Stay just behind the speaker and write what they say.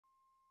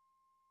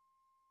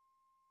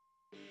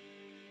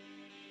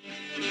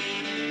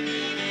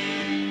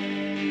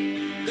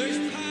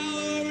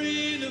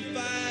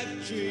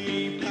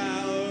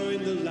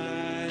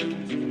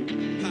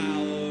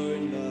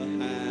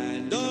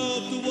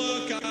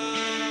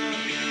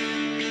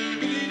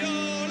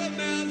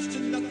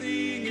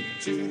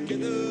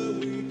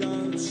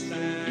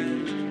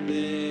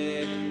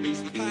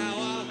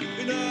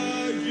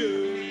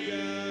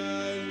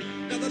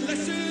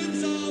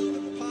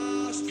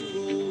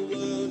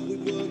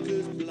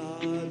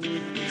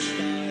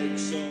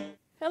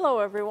Hello,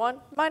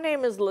 everyone. My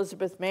name is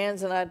Elizabeth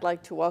Manns, and I'd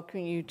like to welcome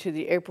you to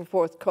the April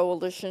 4th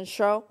Coalition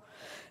Show.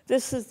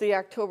 This is the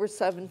October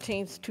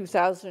 17th,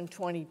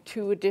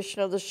 2022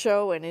 edition of the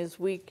show and is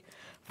week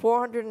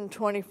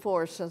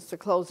 424 since the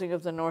closing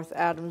of the North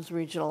Adams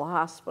Regional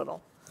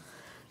Hospital.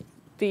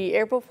 The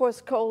April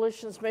 4th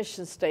Coalition's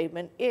mission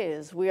statement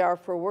is, we are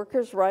for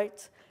workers'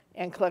 rights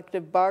and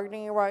collective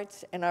bargaining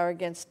rights and are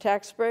against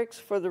tax breaks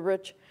for the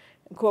rich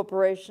and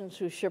corporations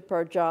who ship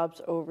our jobs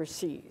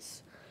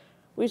overseas.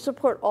 We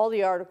support all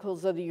the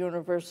articles of the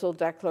Universal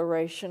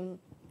Declaration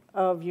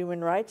of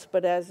Human Rights,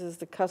 but as is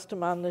the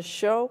custom on this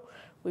show,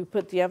 we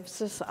put the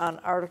emphasis on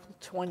Article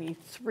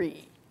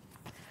 23.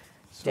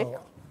 Dick,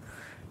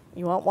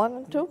 you want one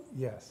and two?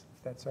 Yes,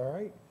 that's all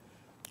right.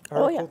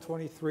 Oh, Article yeah.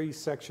 23,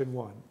 Section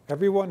 1.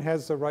 Everyone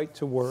has the right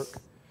to work,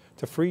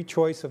 to free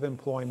choice of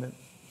employment,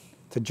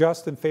 to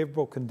just and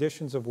favorable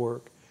conditions of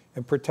work,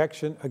 and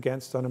protection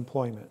against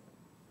unemployment.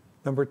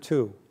 Number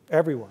 2,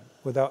 everyone,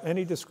 without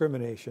any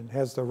discrimination,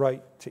 has the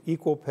right to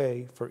equal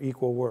pay for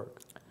equal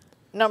work.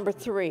 Number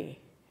 3,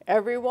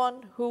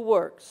 everyone who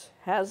works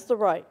has the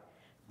right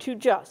to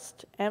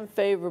just and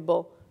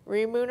favorable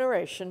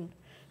remuneration,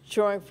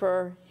 ensuring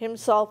for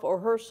himself or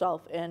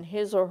herself and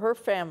his or her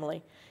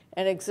family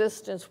an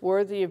existence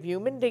worthy of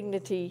human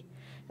dignity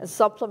and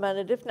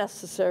supplemented, if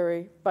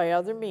necessary, by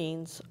other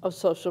means of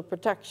social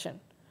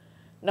protection.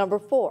 Number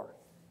 4,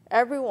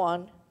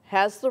 everyone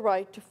has the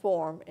right to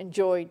form and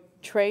join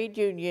trade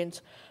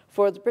unions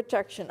for the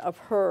protection of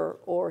her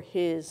or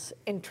his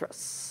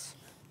interests.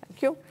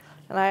 Thank you.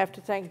 And I have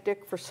to thank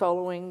Dick for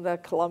soloing the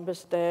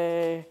Columbus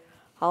Day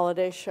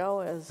holiday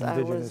show as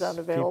I was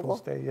unavailable.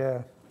 Indigenous Peoples Day,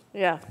 yeah.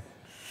 Yeah,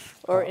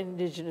 or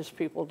Indigenous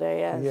People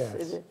Day as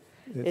Yes.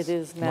 it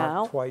is now.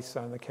 Marked twice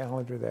on the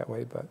calendar that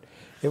way, but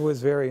it was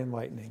very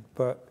enlightening.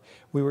 But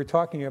we were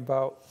talking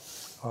about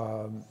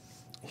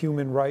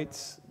human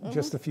rights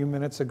just a few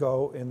minutes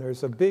ago, and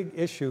there's a big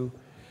issue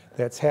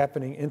that's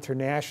happening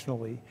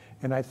internationally,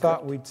 and I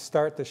thought we'd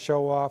start the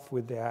show off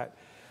with that.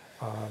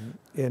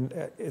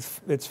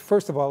 It's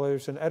first of all,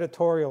 there's an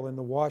editorial in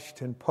the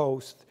Washington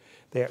Post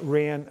that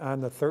ran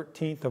on the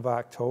 13th of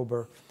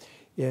October,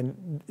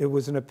 and it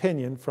was an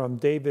opinion from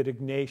David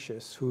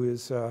Ignatius, who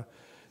is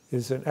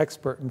an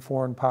expert in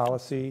foreign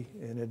policy,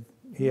 and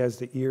he has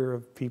the ear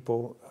of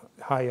people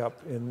high up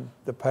in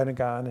the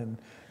Pentagon and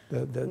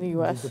the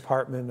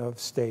Department of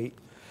State.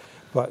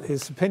 But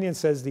his opinion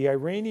says the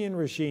Iranian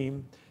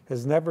regime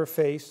has never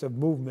faced a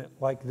movement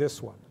like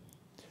this one.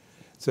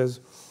 It says,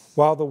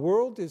 while the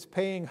world is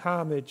paying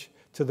homage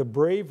to the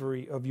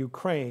bravery of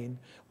Ukraine,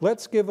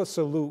 let's give a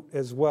salute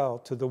as well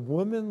to the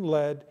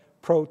women-led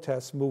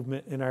protest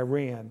movement in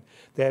Iran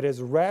that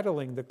is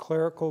rattling the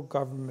clerical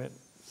government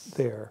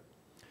there.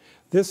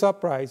 This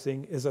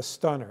uprising is a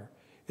stunner.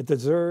 It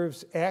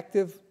deserves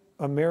active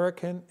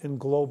American and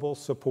global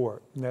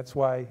support. And that's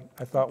why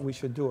I thought we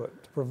should do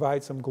it, to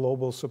provide some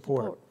global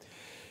support.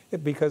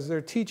 Because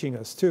they're teaching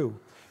us too.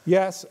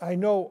 Yes, I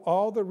know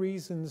all the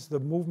reasons the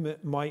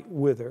movement might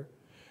wither.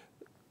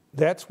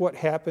 That's what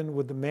happened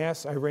with the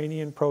mass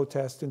Iranian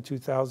protest in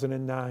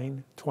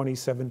 2009,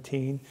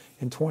 2017,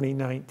 and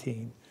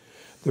 2019.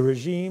 The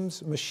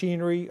regime's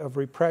machinery of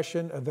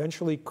repression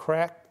eventually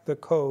cracked the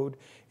code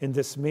and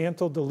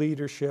dismantled the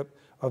leadership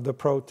of the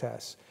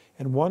protests.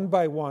 And one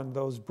by one,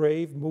 those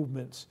brave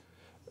movements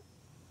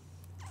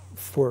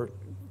for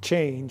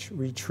change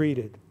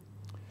retreated.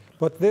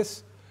 But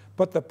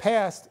the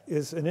past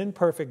is an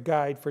imperfect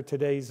guide for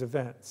today's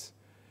events.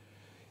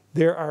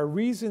 There are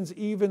reasons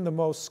even the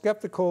most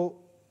skeptical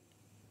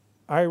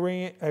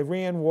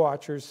Iran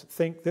watchers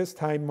think this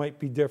time might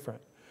be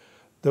different.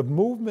 The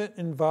movement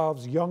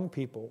involves young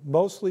people,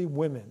 mostly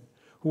women,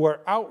 who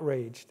are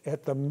outraged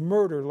at the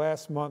murder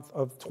last month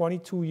of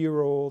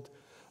 22-year-old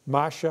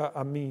Masha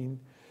Amin.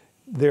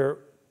 Their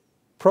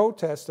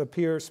protests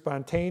appear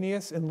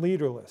spontaneous and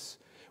leaderless,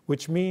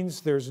 which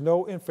means there's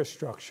no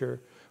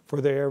infrastructure for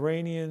the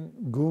Iranian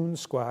goon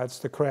squads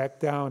to crack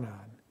down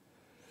on.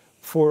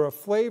 For a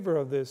flavor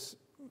of this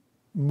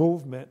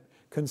movement,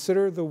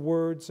 consider the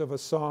words of a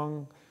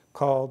song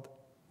called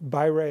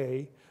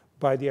Bayre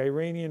by the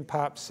Iranian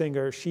pop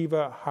singer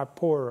Shiva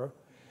Harpoura,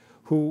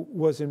 who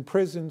was in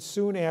prison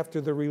soon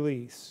after the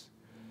release.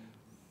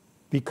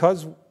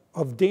 Because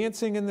of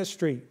dancing in the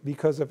street,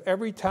 because of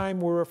every time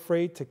we're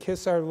afraid to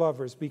kiss our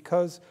lovers,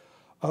 because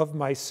of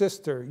my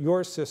sister,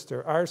 your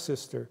sister, our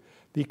sister,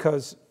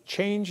 because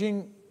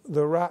changing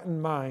the rotten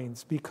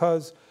minds,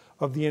 because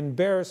of the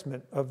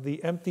embarrassment of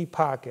the empty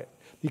pocket,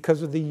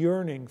 because of the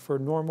yearning for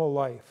normal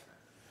life.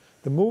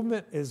 The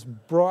movement is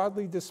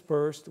broadly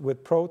dispersed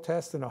with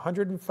protests in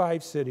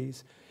 105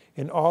 cities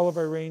in all of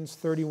Iran's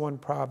 31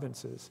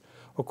 provinces.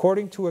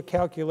 According to a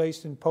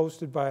calculation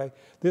posted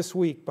this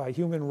week by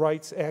human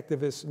rights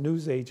activist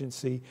news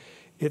agency,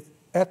 it's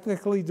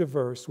ethnically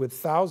diverse, with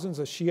thousands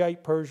of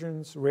Shiite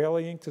Persians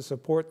rallying to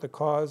support the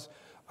cause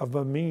of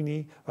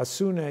Amini, a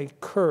Sunni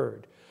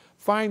Kurd.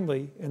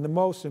 Finally, and the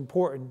most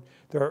important,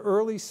 there are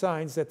early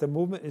signs that the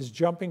movement is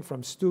jumping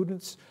from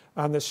students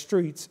on the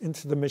streets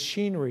into the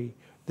machinery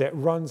that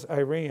runs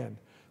Iran.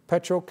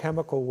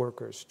 petrochemical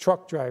workers,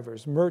 truck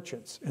drivers,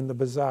 merchants in the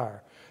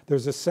bazaar.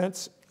 There's a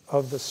sense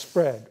of the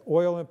spread.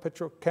 Oil and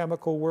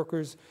petrochemical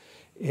workers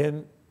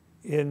in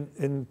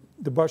the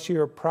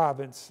Bashir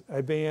province,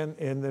 Iban,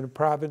 and the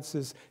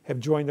provinces have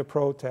joined the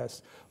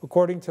protests.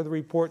 According to the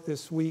report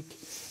this week,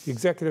 the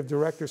Executive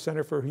Director,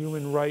 Center for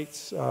Human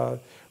Rights,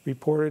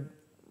 reported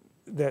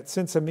that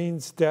since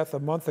Amin's death a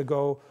month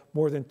ago,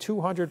 more than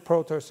 200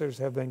 protesters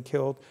have been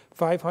killed,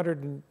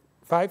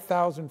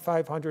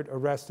 5,500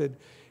 arrested,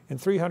 and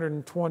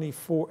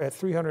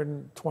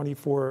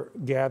 324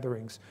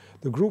 gatherings.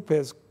 The group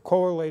has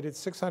correlated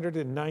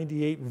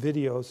 698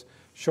 videos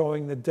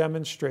showing the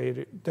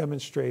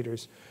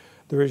demonstrators.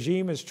 The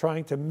regime is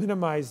trying to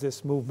minimize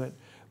this movement,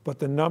 but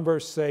the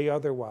numbers say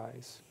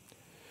otherwise.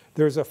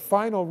 There's a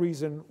final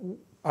reason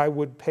I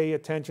would pay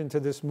attention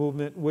to this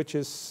movement, which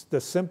is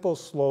the simple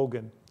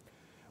slogan: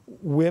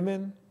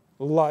 women,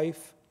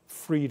 life,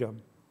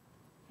 freedom.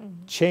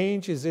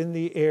 Change is in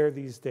the air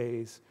these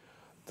days.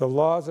 The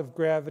laws of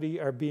gravity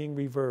are being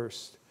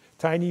reversed.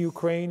 Tiny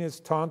Ukraine is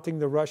taunting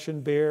the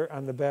Russian bear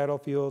on the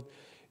battlefield.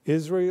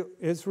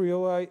 Israelis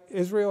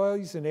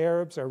and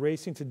Arabs are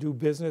racing to do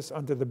business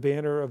under the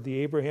banner of the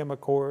Abraham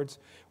Accords,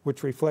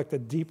 which reflect a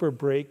deeper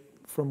break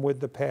from with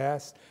the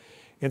past.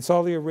 And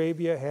Saudi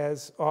Arabia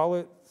has all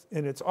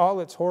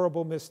its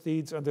horrible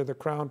misdeeds under the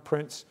Crown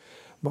Prince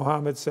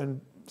Mohammed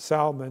bin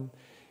Salman,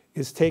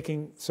 is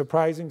taking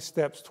surprising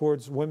steps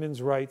towards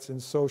women's rights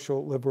and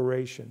social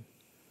liberation.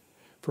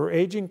 For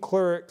aging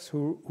clerics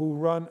who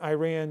run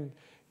Iran,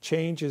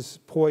 change is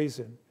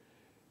poison.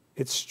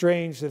 It's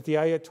strange that the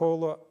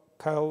Ayatollah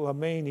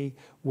Khamenei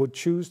would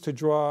choose to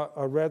draw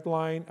a red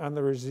line on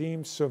the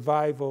regime's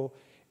survival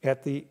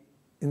at the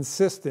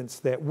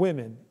insistence that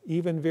women,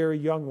 even very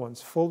young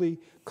ones, fully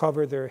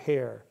cover their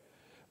hair.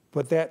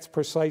 But that's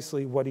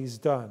precisely what he's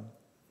done.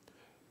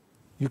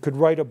 You could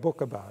write a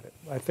book about it.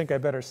 I think I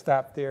better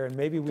stop there, and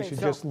maybe we should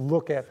just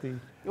look at the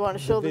You want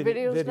to show the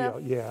videos now?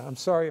 Yeah, I'm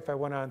sorry if I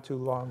went on too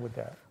long with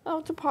that. Oh,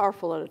 it's a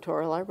powerful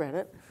editorial. I read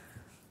it.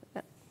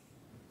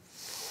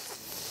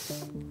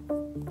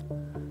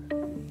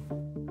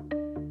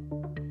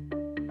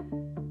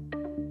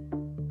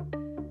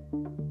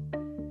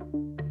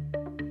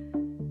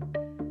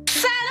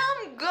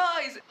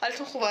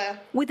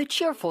 With a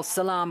cheerful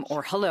salam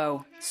or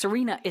hello,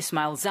 Serena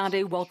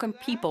Ismailzadeh welcomed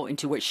people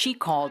into what she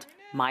called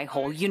My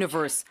Whole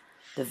Universe,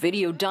 the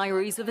video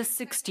diaries of a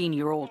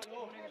 16-year-old.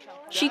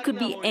 She could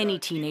be any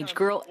teenage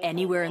girl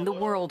anywhere in the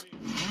world,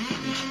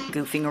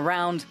 goofing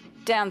around,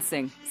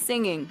 dancing,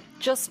 singing,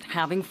 just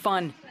having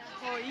fun.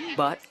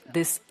 But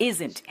this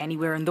isn't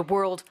anywhere in the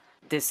world.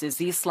 This is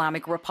the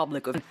Islamic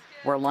Republic of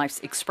where life's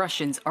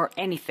expressions are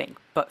anything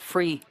but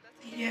free.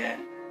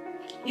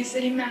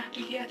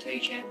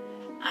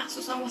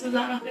 مخصوصا واسه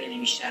زنها خیلی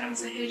بیشتر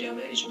مثل حجاب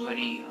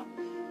اجباری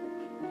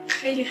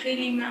یا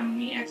خیلی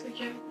ممنونی عکس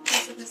که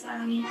واسه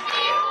پسرانی.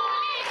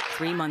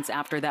 3 months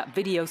after that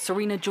video,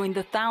 Serena joined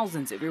the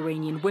thousands of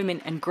Iranian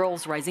women and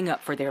girls rising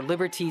up for their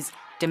liberties,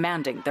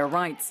 demanding their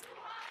rights.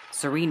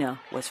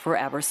 Serena was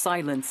forever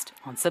silenced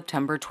on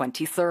September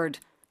 23rd.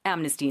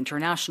 Amnesty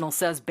International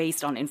says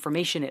based on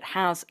information it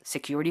has,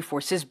 security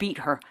forces beat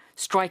her,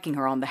 striking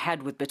her on the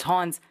head with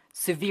batons,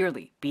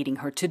 severely beating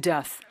her to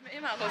death.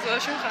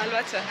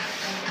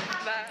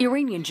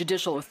 Iranian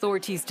judicial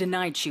authorities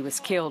denied she was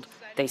killed.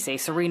 They say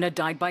Serena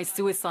died by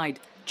suicide,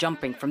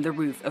 jumping from the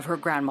roof of her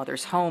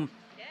grandmother's home.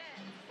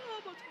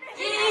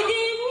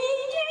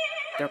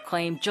 Their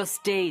claim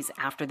just days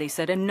after they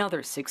said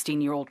another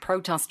 16-year-old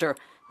protester,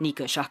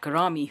 Nika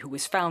Shakarami, who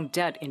was found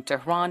dead in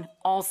Tehran,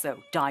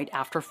 also died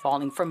after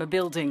falling from a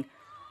building.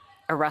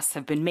 Arrests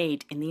have been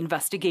made in the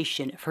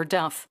investigation of her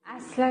death.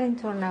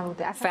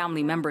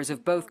 Family members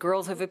of both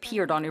girls have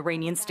appeared on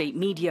Iranian state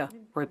media,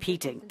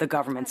 repeating the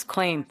government's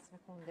claim.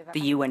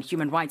 The UN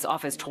Human Rights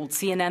Office told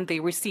CNN they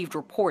received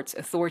reports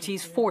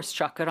authorities forced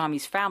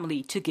Shakarami's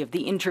family to give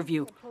the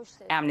interview.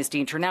 Amnesty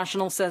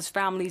International says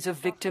families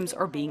of victims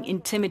are being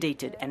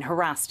intimidated and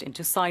harassed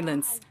into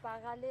silence.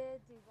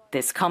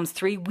 This comes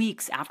 3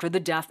 weeks after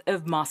the death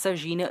of Mahsa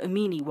Jina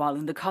Amini while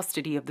in the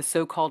custody of the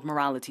so-called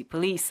morality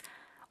police.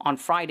 On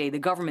Friday,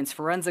 the government's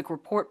forensic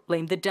report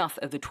blamed the death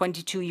of the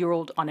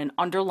 22-year-old on an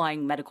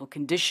underlying medical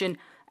condition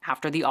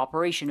after the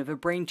operation of a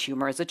brain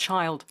tumor as a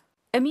child.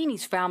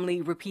 Amini's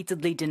family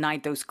repeatedly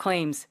denied those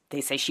claims. They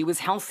say she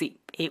was healthy.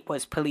 It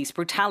was police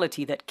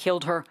brutality that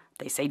killed her.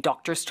 They say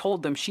doctors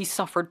told them she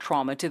suffered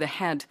trauma to the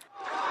head.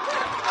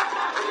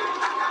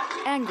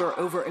 Anger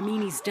over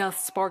Amini's death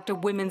sparked a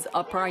women's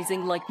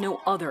uprising like no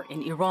other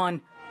in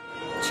Iran.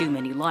 Too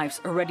many lives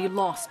already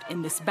lost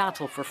in this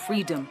battle for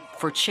freedom,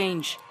 for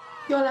change.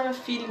 یادم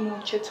فیلم و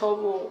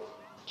کتاب و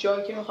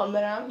جایی که میخوام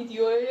برم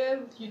ویدیوهای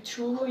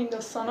یوتیوب و این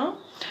داستانا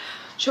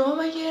شما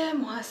مگه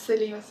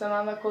محصلی مثل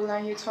من و کلا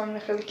یه تایم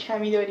خیلی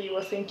کمی داری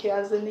واسه اینکه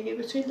از زندگی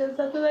بتونی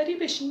لذت ببری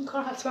بشین این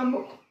کار حتما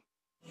بکن.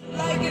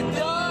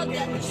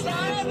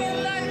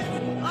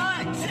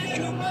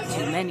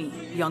 Too many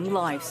young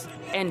lives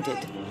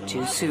ended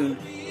too soon.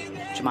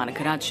 Jumana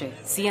Karachi,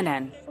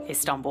 CNN,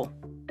 Istanbul.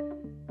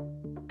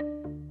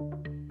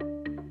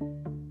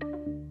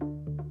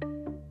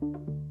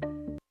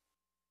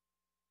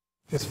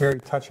 It's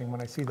very touching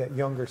when I see that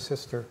younger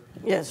sister.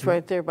 Yes,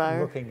 right there by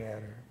her. Looking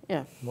at her.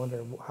 Yeah.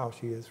 Wonder how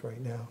she is right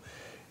now.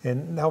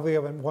 And now we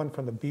have one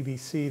from the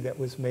BBC that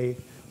was made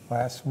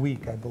last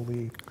week, I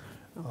believe.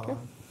 Okay.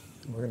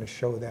 We're going to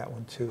show that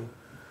one too.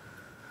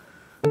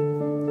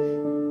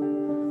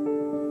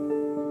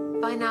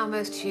 By now,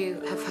 most of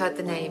you have heard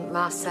the name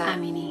Mahsa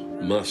Amini.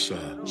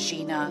 Mahsa.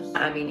 Gina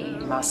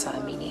Amini. Mahsa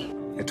Amini.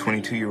 A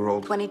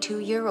 22-year-old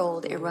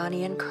 22-year-old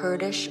Iranian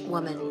Kurdish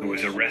woman who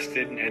was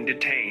arrested and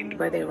detained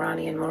By the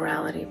Iranian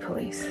morality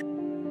police.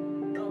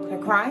 Her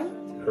crime?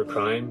 her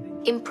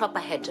crime, improper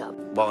hijab.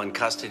 While in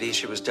custody,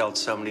 she was dealt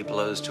so many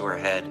blows to her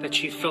head that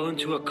she fell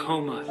into a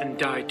coma and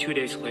died 2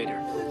 days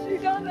later.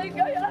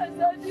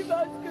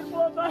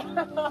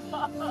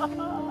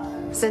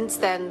 Since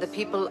then, the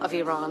people of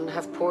Iran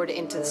have poured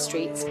into the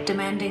streets,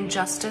 Demanding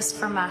justice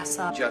for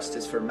Mahsa.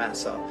 justice for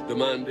Mahsa.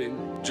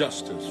 Demanding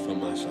justice for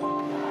Mahsa.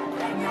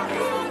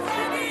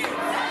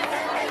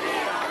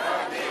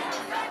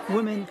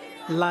 Women,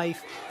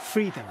 life,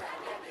 freedom.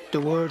 The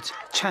words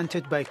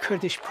chanted by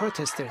Kurdish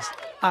protesters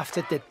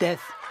after the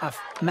death of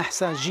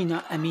Mahsa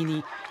Gina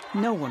Amini.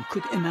 No one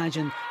could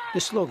imagine the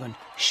slogan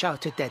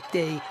shouted that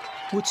day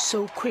would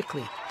so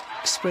quickly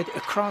spread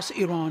across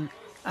Iran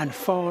and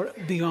far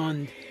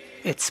beyond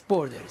its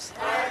borders.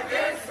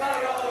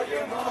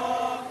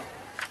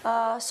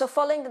 So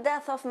following the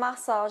death of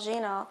Mahsa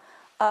Gina,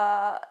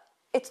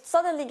 it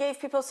suddenly gave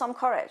people some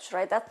courage,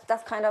 right?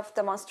 That kind of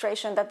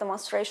demonstration, that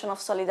demonstration of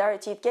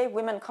solidarity, it gave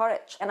women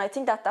courage. And I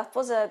think that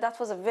was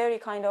a very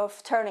kind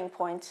of turning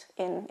point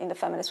in the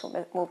feminist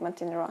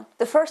movement in Iran.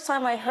 The first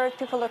time I heard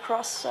people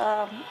across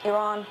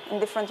Iran, in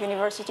different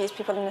universities,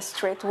 people in the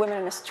street, women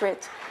in the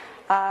street,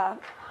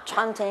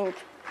 chanting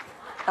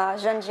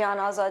Janjian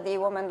Azadi,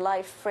 woman,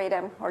 life,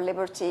 freedom, or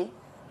liberty,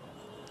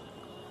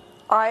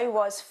 I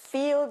was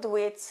filled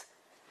with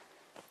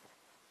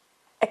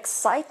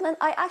excitement.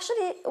 I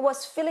actually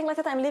was feeling like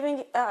that I'm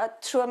living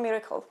through a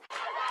miracle.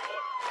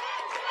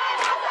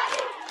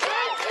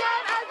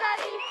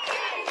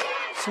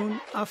 Soon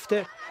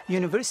after,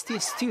 university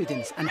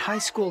students and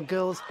high school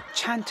girls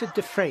chanted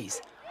the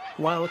phrase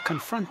while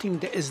confronting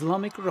the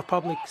Islamic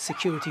Republic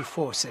security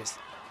forces.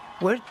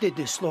 Where did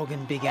the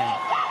slogan begin?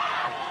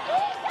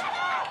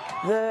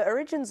 The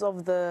origins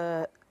of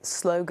the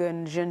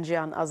slogan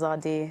Janjian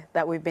Azadi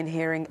that we've been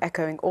hearing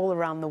echoing all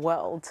around the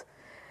world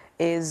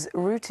is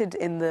rooted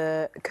in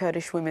the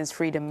Kurdish women's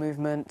freedom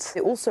movement.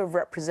 It also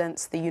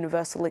represents the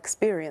universal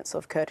experience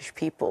of Kurdish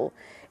people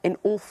in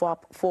all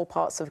four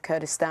parts of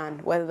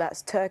Kurdistan, whether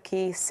that's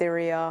Turkey,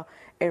 Syria,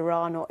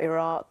 Iran or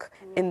Iraq,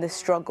 in the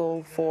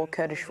struggle for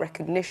Kurdish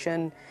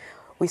recognition.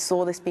 We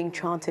saw this being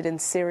chanted in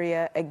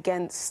Syria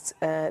against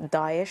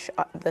Daesh,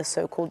 the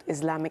so-called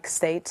Islamic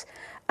State,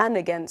 and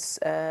against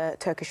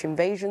Turkish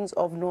invasions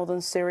of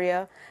northern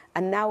Syria.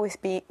 And now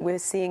we're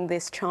seeing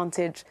this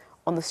chanted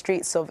on the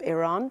streets of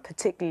Iran,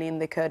 particularly in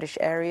the Kurdish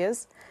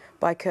areas,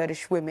 by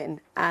Kurdish women.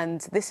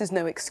 And this is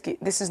no excuse,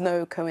 this is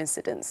no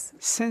coincidence.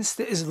 Since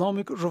the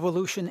Islamic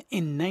Revolution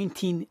in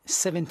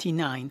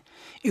 1979,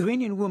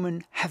 Iranian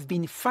women have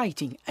been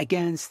fighting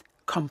against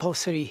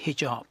compulsory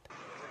hijab.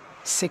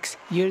 6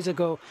 years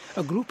ago,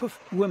 a group of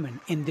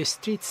women in the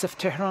streets of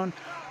Tehran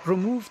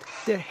removed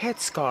their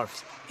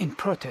headscarves in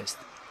protest,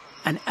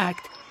 an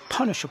act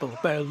punishable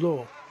by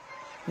law.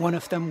 One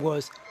of them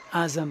was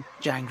Azam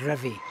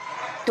Jangravi.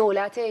 The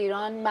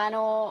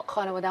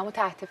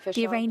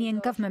Iranian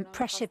government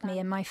pressured me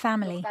and my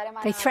family.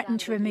 They threatened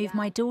to remove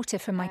my daughter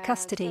from my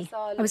custody.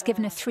 I was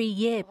given a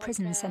 3-year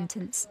prison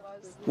sentence.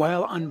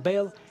 While on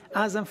bail,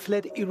 Azam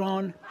fled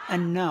Iran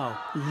and now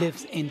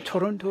lives in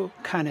Toronto,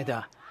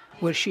 Canada,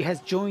 where she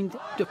has joined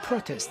the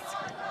protests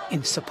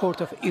in support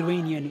of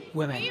Iranian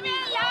women.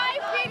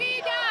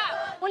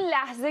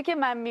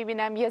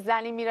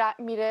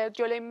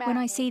 When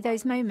I see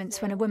those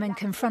moments when a woman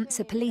confronts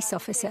a police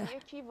officer,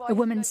 a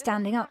woman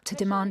standing up to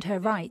demand her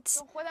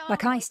rights,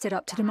 like I stood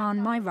up to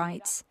demand my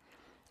rights,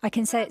 I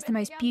can say it's the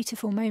most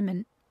beautiful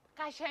moment.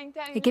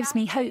 It gives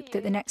me hope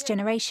that the next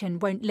generation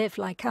won't live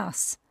like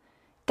us.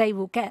 They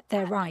will get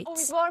their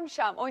rights.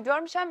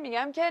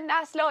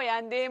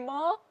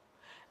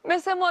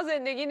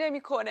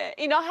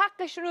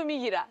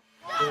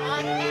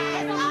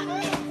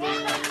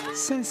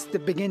 Since the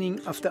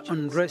beginning of the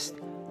unrest,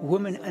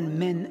 women and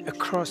men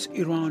across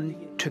Iran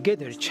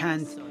together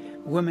chant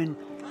Women,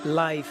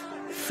 Life,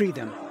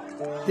 Freedom.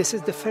 This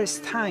is the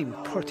first time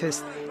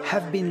protests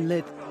have been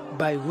led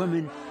by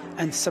women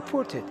and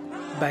supported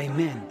by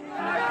men.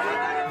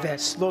 Their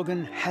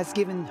slogan has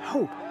given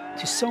hope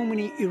to so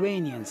many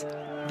Iranians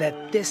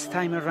that this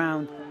time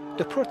around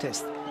the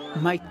protest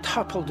might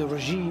topple the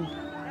regime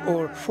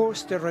or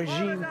force the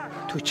regime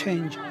to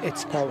change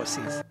its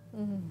policies.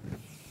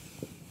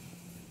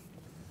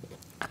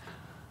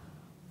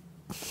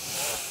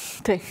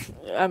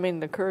 I mean,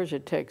 the courage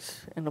it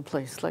takes in a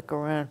place like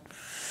Iran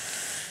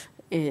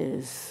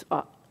is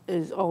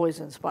always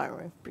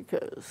inspiring,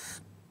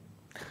 because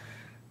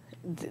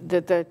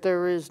that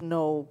there is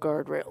no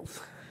guardrails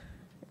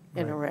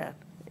in Iran.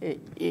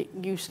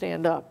 You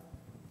stand up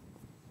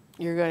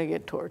You're going to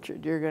get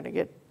tortured. You're going to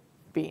get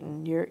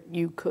beaten.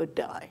 You could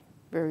die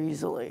very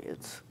easily.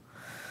 It's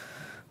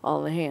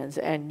all in the hands.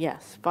 And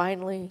yes,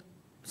 finally,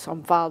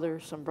 some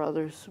fathers, some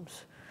brothers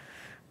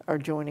are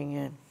joining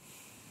in.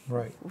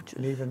 Right.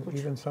 And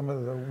even some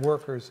of the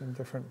workers in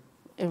different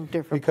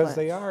because plants.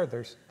 they are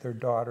their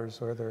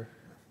daughters or their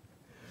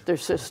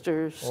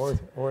sisters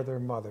or their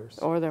mothers.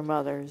 Or their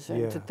mothers.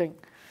 And to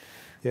think,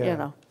 you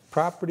know.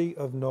 Property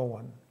of no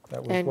one.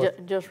 That was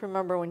and just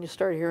remember, when you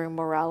start hearing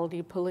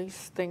morality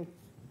police, think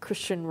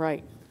Christian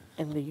right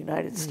in the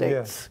United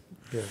States.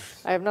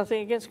 Yes. I have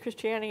nothing against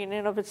Christianity in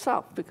and of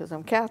itself because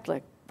I'm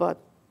Catholic, but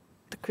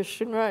the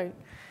Christian right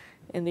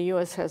in the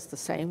U.S. has the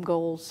same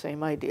goals,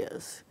 same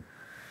ideas.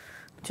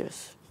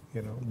 Just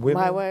women,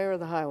 my way or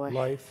the highway.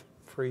 Life,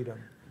 freedom.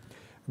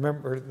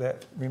 Remember,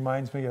 that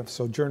reminds me of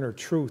Sojourner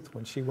Truth.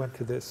 When she went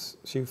to this,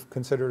 she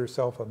considered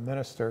herself a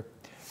minister.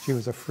 She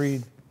was a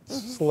freed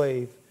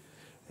slave,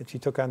 and she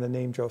took on the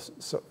name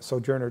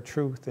Sojourner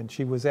Truth, and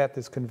she was at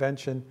this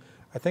convention.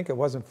 I think it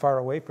wasn't far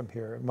away from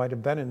here. It might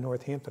have been in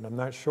Northampton, I'm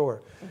not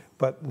sure.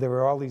 But there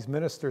were all these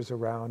ministers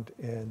around,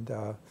 and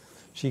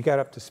she got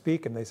up to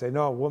speak, and they say,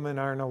 no, women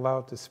aren't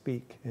allowed to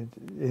speak.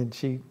 And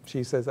she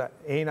says,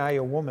 ain't I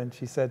a woman?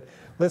 She said,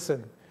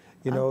 listen,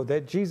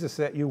 that Jesus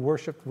that you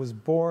worshiped was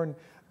born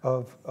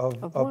of a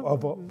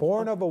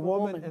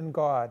woman and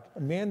God. A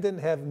man didn't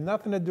have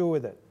nothing to do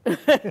with it.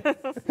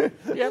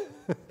 Yep.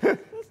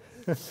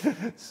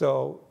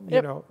 So,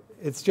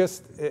 it's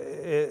just,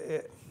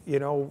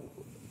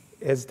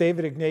 as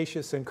David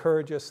Ignatius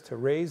encouraged us to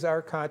raise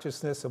our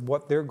consciousness of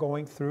what they're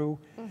going through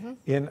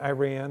in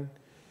Iran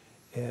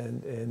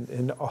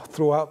and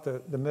throughout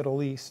the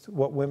Middle East,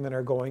 what women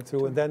are going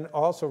through, and then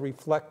also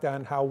reflect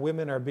on how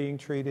women are being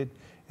treated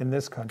in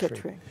this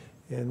country.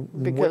 And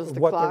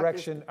what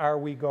direction are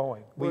we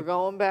going? We're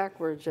going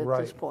backwards at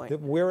this point.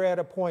 We're at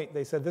a point,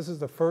 they said this is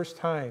the first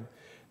time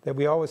that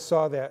we always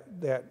saw that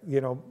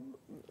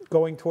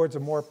going towards a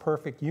more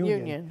perfect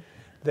union,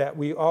 that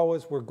we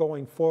always were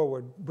going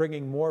forward,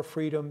 bringing more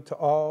freedom to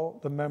all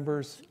the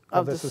members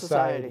of the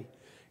society.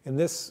 And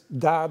this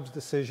Dobbs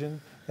decision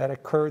that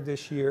occurred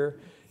this year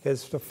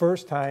is the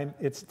first time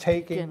it's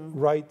taking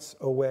rights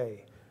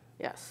away.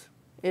 Yes,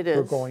 it is.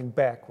 We're going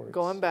backwards.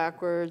 Going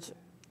backwards,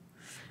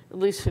 at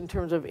least in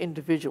terms of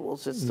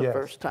individuals, it's the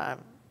first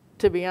time.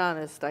 To be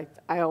honest,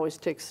 I always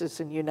take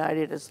Citizen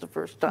United as the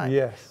first time.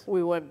 Yes.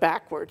 We went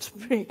backwards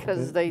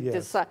because they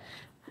decided,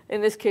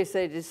 in this case,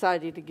 they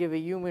decided to give a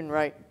human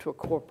right to a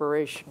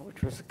corporation,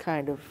 which was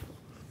kind of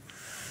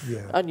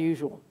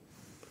unusual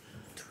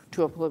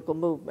to a political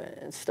movement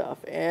and stuff.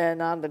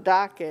 And on the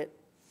docket,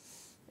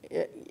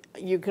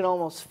 you can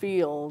almost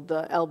feel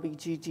the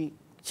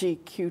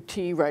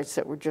LGBTQT rights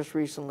that were just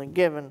recently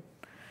given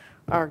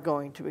are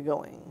going to be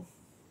going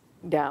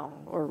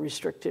down or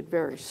restricted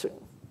very soon.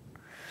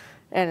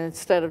 And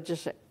instead of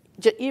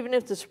even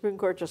if the Supreme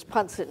Court just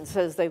punts it and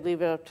says they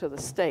leave it up to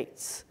the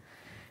states,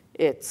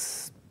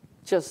 it's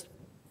just,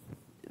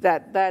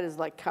 that is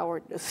like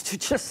cowardice to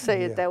just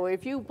say it that way.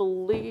 If you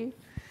believe,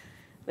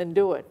 then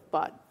do it,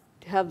 but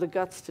have the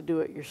guts to do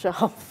it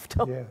yourself.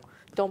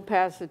 Don't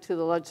pass it to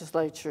the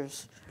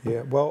legislatures.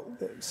 Yeah, well,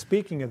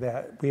 speaking of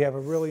that, we have a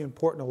really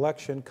important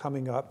election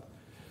coming up.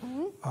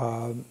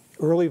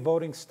 Early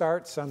voting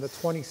starts on the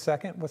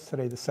 22nd. What's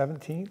today, the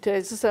 17th?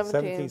 Today's the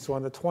 17th. So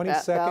on the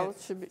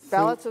 22nd.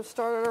 Ballots have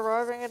started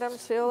arriving at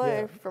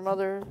MCLA from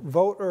other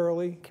vote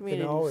early.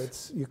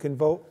 Communities. You can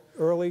vote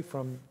early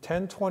from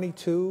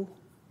 10:22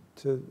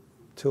 to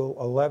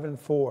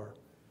 11:04.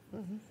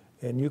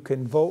 And you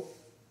can vote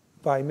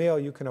by mail.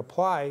 You can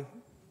apply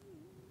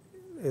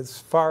as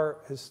far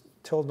as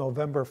till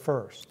November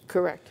 1st.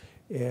 Correct.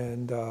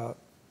 And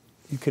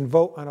you can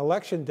vote on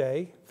election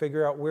day,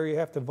 figure out where you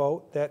have to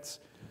vote. That's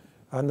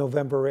on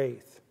November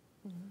 8th.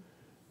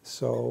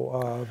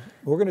 So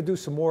we're going to do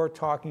some more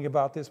talking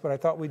about this, but I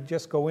thought we'd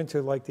just go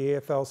into like the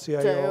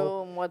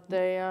AFL-CIO. And what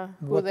they,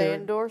 who they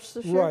endorse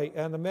this year? Right,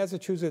 on the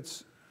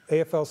Massachusetts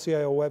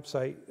AFL-CIO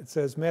website, it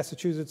says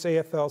Massachusetts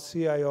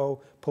AFL-CIO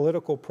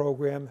political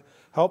program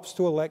helps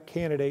to elect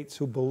candidates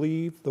who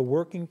believe the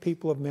working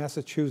people of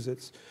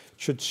Massachusetts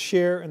should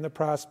share in the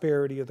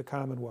prosperity of the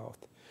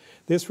Commonwealth.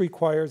 This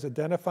requires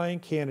identifying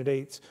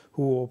candidates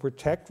who will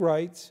protect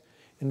rights,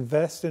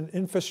 invest in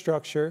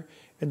infrastructure,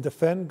 and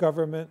defend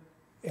government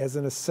as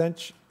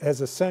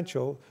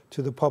essential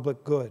to the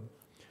public good.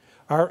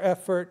 Our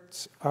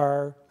efforts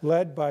are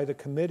led by the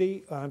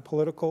Committee on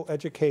Political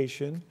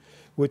Education,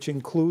 which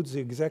includes the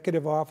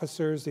executive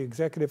officers, the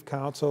executive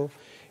council,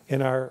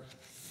 and our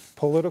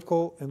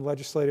political and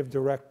legislative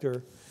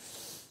director.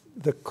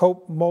 The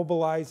COPE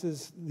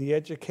mobilizes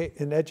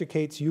and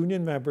educates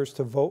union members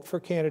to vote for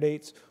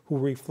candidates who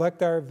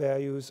reflect our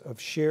values of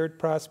shared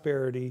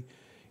prosperity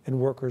and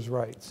workers'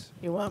 rights.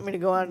 You want me to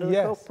go on to the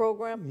COPE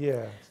program?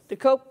 Yes. The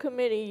COPE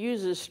committee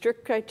uses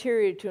strict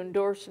criteria to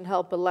endorse and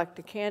help elect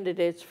the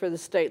candidates for the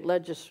state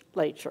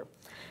legislature.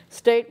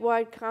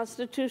 Statewide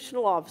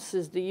constitutional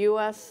offices, the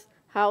U.S.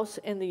 House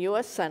and the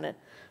U.S. Senate.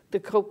 The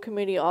COPE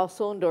committee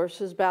also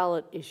endorses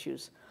ballot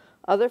issues.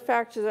 Other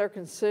factors are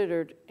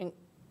considered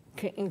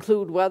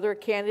include whether a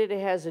candidate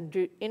has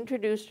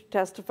introduced or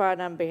testified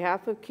on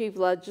behalf of key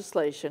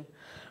legislation,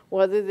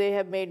 whether they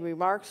have made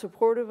remarks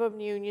supportive of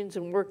unions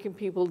and working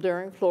people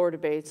during floor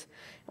debates,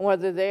 and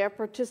whether they have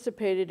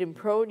participated in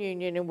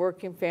pro-union and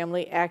working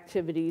family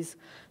activities,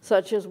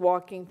 such as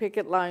walking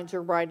picket lines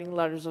or writing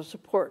letters of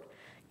support.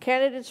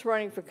 Candidates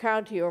running for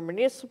county or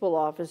municipal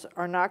office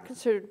are not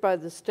considered by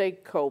the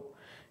state COPE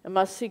and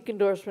must seek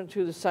endorsement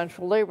through the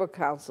Central Labor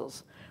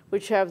Councils,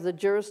 which have the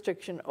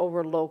jurisdiction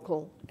over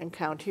local and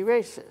county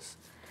races.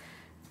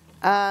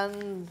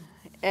 And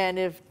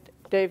if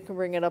Dave can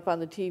bring it up on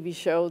the TV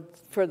show,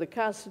 for the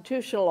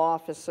constitutional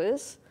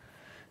offices,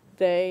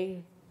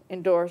 they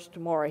endorsed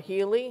Maura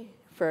Healey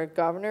for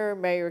governor,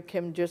 Mayor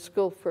Kim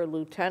Driscoll for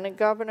lieutenant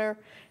governor,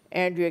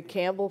 Andrea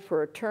Campbell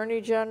for attorney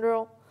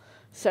general,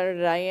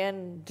 Senator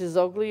Diane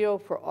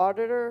DiZoglio for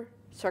auditor,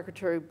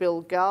 Secretary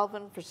Bill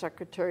Galvin for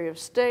Secretary of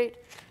State,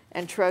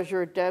 and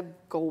Treasurer Deb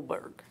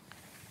Goldberg.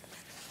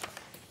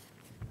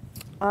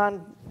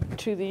 On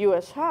to the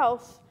U.S.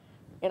 House.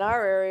 In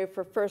our area,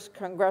 for 1st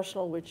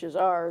Congressional, which is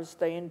ours,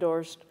 they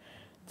endorsed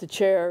the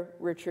chair,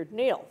 Richard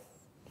Neal,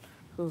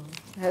 who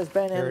has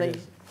been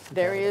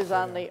there he is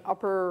on the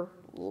upper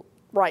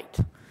right,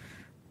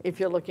 if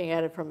you're looking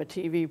at it from a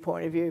TV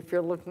point of view. If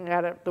you're looking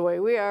at it the way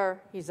we are,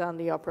 he's on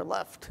the upper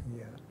left.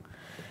 Yeah.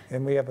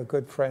 And we have a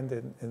good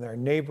friend in our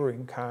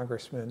neighboring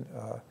congressman,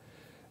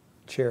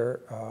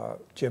 Chair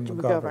Jim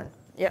McGovern.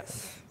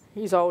 Yes,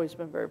 he's always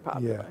been very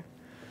popular.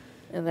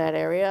 Yeah. In that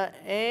area.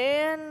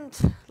 And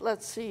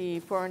let's see,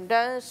 for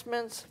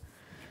endorsements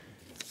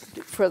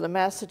for the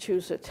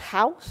Massachusetts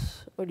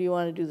House, or do you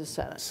want to do the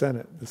Senate?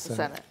 The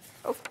Senate.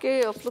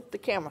 Okay, I'll flip the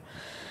camera.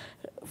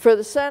 For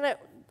the Senate,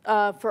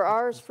 for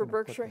ours, for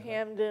Berkshire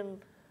Hampden,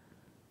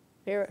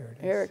 here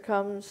it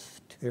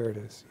comes. There it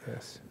is,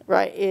 yes.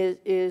 Right,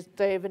 is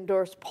they've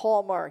endorsed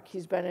Paul Mark.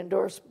 He's been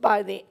endorsed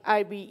by the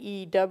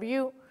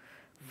IBEW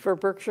for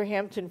Berkshire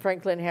Hampton,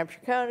 Franklin, Hampshire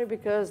County,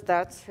 because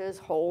that's his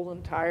whole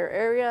entire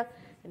area,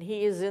 and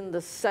he is in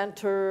the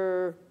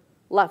center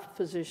left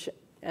position,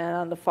 and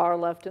on the far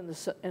left in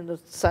the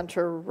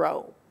center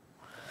row.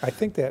 I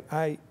think that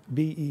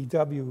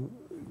IBEW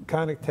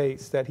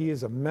connotates that he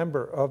is a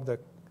member of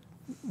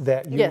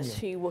that union. Yes,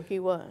 he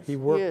was. He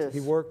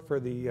worked for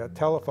the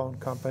telephone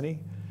company,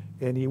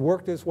 and he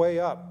worked his way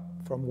up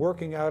from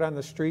working out on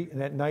the street,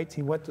 and at night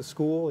he went to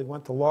school, he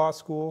went to law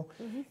school,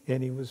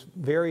 and he was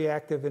very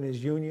active in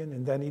his union,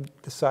 and then he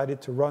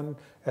decided to run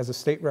as a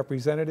state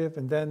representative,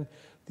 and then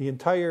the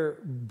entire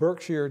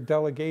Berkshire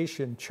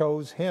delegation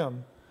chose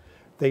him.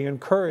 They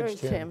encouraged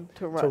him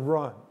to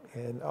run.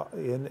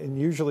 And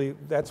usually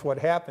that's what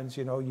happens,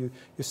 you know, you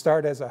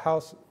start as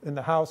in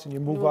the House and you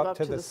move up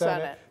to the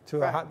Senate, to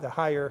the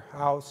higher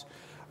House.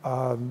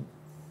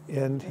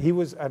 And he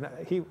was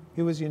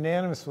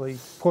unanimously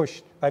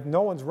pushed. Like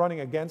no one's running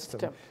against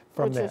him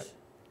from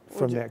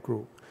that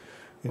group.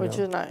 Which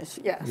is nice,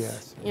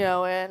 yes. You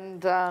know,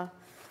 and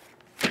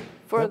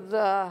for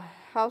the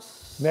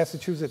House,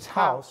 Massachusetts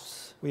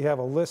House, we have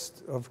a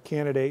list of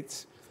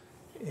candidates,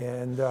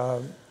 and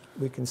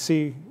we can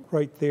see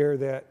right there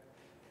that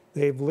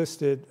they've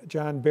listed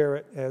John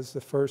Barrett as the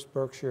first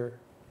Berkshire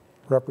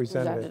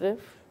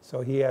representative.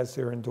 So he has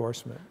their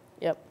endorsement.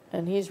 Yep,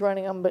 and he's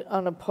running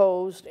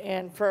unopposed.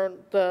 And for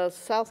the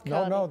South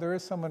County... No, there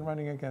is someone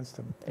running against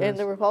him. In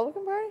the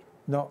Republican Party?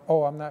 No,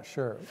 I'm not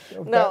sure.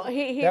 No,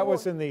 that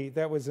was in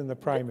the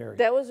primary.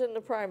 That was in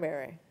the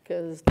primary,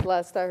 because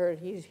last I heard,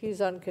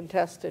 he's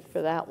uncontested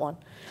for that one.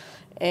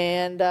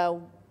 And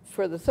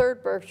for the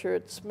 3rd Berkshire,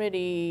 it's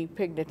Smitty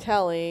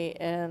Pignatelli,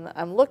 and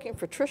I'm looking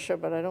for Tricia,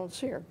 but I don't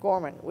see her.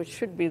 Gorman, which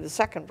should be the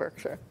 2nd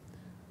Berkshire.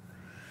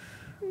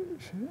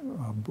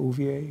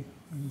 Bouvier.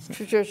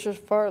 Tricia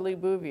Farley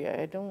Bouvier.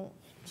 I don't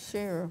see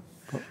her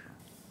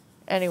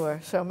anywhere,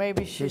 so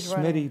maybe she's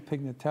running. There's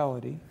Smitty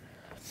Pignatelli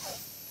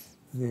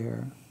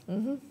there.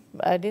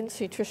 I didn't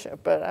see Tricia,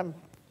 but I'm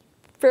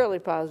fairly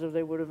positive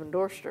they would have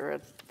endorsed her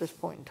at this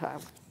point in time.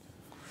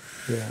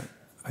 Yeah,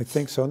 I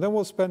think so. And then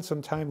we'll spend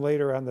some time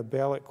later on the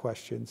ballot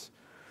questions.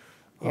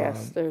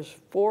 Yes, there's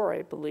 4,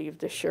 I believe,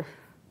 this year.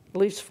 At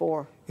least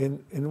 4.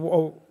 And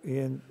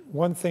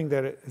one thing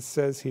that it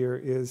says here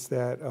is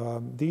that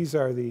these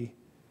are the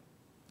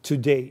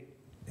to-date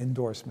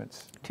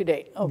endorsements. To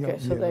date, okay.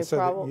 So they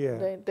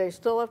probably they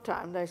still have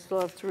time. They still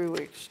have 3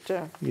 weeks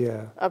to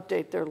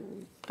update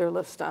their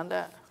list on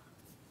that.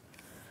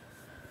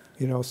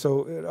 You know,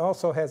 so it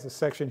also has a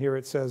section here.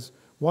 It says,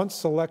 once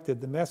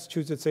selected, the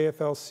Massachusetts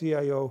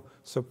AFL-CIO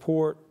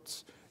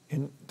supports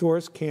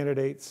endorsed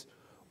candidates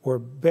or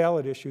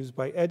ballot issues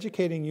by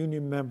educating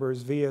union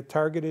members via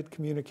targeted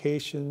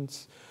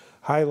communications,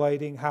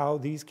 highlighting how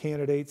these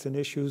candidates and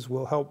issues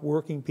will help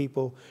working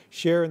people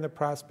share in the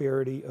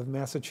prosperity of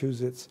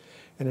Massachusetts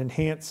and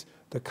enhance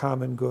the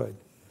common good.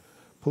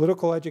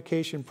 Political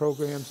education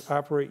programs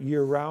operate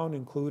year-round,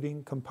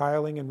 including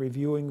compiling and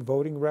reviewing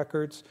voting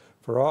records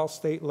for all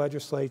state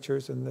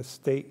legislatures and the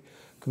state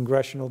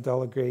congressional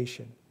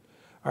delegation.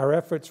 Our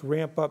efforts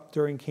ramp up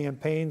during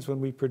campaigns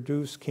when we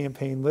produce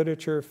campaign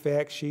literature,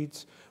 fact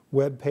sheets,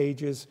 web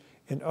pages,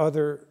 and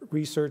other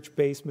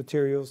research-based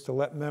materials to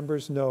let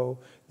members know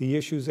the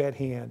issues at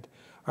hand.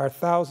 Our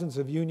thousands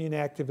of union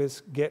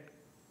activists get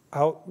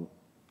out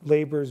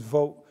labor's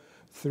vote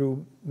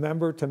through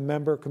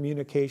member-to-member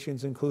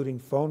communications, including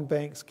phone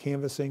banks,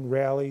 canvassing,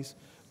 rallies,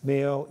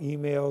 mail,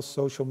 emails,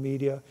 social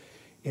media,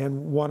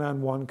 and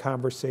one-on-one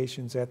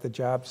conversations at the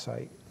job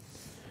site.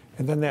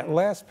 And then that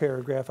last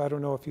paragraph, I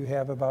don't know if you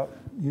have about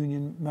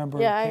union member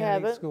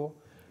candidate school.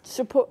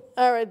 Support.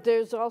 All right,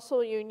 there's also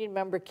a union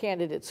member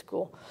candidate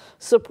school.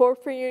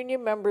 Support for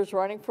union members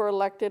running for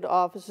elected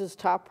office is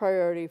top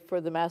priority for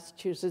the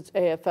Massachusetts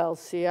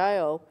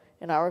AFL-CIO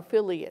and our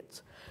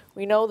affiliates.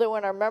 We know that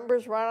when our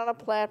members run on a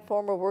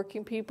platform of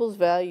working people's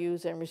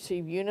values and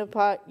receive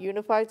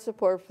unified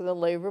support from the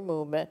labor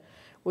movement,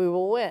 we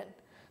will win.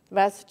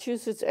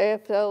 Massachusetts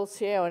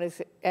AFL-CIO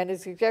and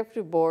its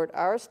executive board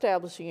are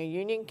establishing a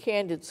union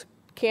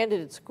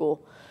candidate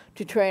school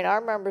to train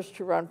our members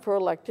to run for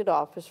elected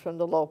office from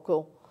the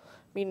local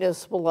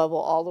municipal level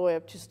all the way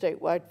up to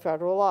statewide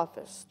federal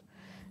office.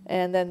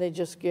 And then they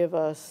just give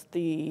us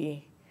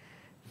the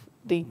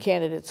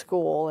candidate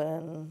school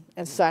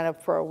and sign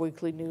up for our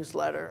weekly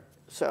newsletter.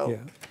 So, yeah.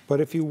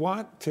 But if you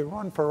want to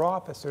run for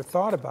office or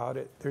thought about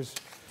it, there's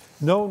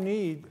no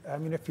need. I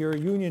mean, if you're a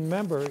union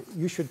member,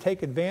 you should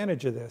take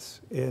advantage of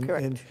this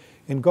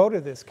and go to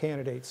this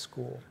candidate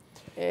school.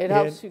 It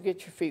helps you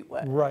get your feet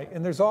wet. Right,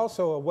 and there's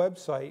also a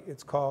website,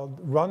 it's called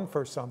Run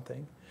for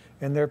Something,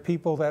 and there are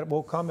people that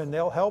will come and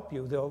they'll help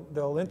you.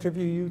 They'll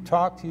interview you,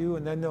 talk to you,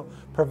 and then they'll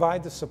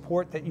provide the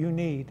support that you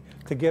need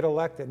to get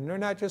elected. And they're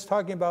not just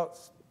talking about,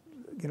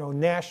 you know,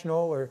 national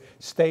or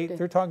state,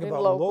 they're talking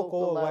about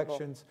local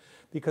elections,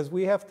 because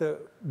we have to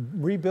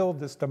rebuild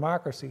this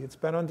democracy. It's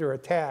been under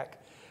attack.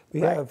 We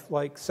have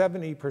like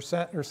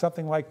 70% or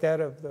something like that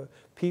of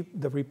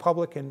the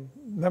Republican,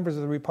 members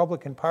of the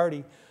Republican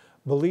Party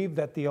believe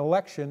that the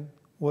election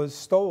was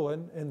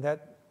stolen and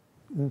that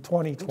in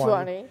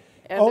 2020.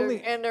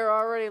 And they're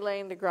already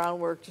laying the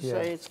groundwork to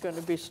say it's going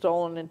to be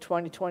stolen in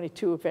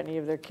 2022 if any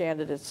of their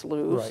candidates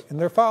lose. Right, and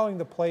they're following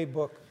the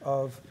playbook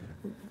of,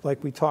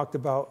 like we talked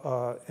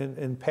about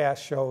in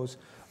past shows,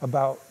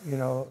 about, you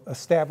know,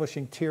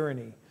 establishing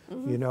tyranny,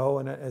 you know,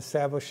 and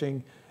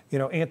establishing, you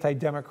know,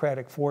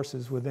 anti-democratic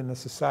forces within the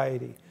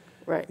society.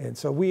 Right. And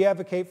so we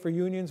advocate for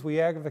unions, we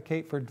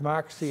advocate for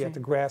democracy at the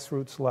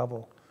grassroots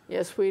level.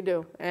 Yes, we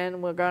do.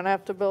 And we're going to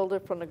have to build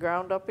it from the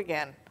ground up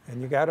again.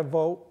 And you got to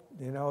vote,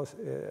 you know,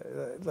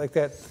 like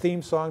that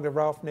theme song to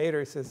Ralph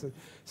Nader says,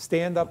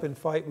 stand up and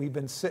fight. We've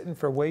been sitting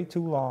for way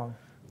too long.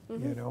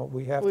 You know,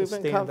 we have to stand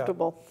up. We've been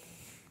comfortable.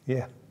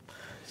 Yeah.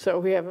 So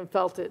we haven't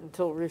felt it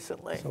until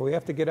recently. So we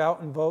have to get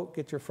out and vote,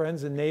 get your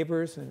friends and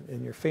neighbors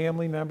and your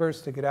family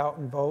members to get out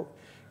and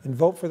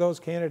vote for those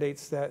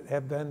candidates that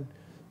have been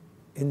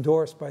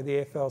endorsed by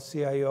the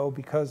AFL-CIO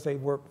because they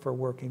work for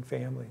working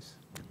families.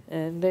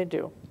 And they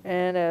do.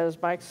 And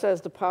as Mike says,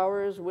 the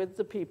power is with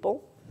the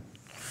people.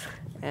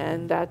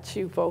 And that's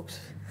you folks.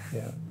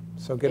 Yeah.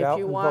 So get out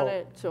and vote. If you want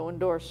it, so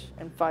endorse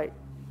and fight.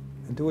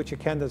 And do what you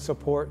can to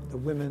support the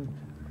women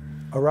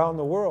around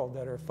the world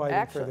that are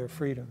fighting for their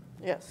freedom.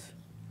 Yes.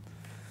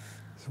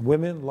 It's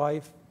women,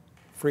 life,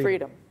 freedom.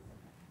 Freedom.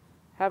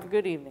 Have a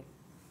good evening.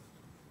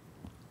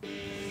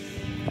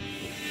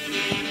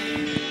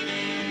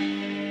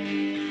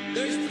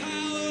 There's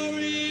power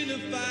in the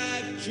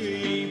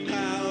factory,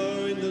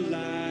 power in the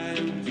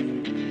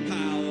land,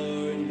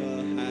 power in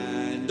the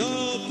hand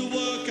of the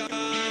worker.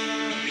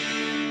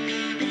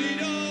 But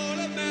it all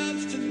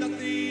amounts to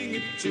nothing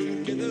if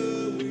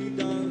together we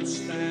don't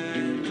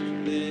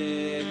stand.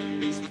 There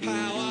is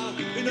power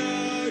in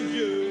our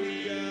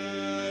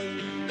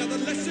union. Now the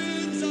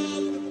lessons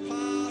of the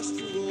past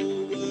are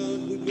all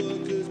learned with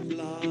workers'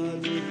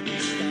 blood.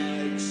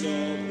 Mistakes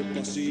of the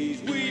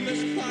bosses we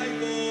must pay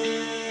for.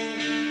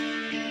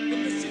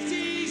 From the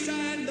cities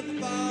and the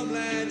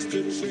farmlands to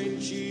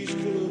trenches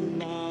full of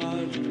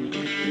mud.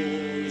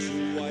 War's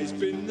always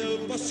been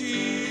the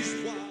bosses.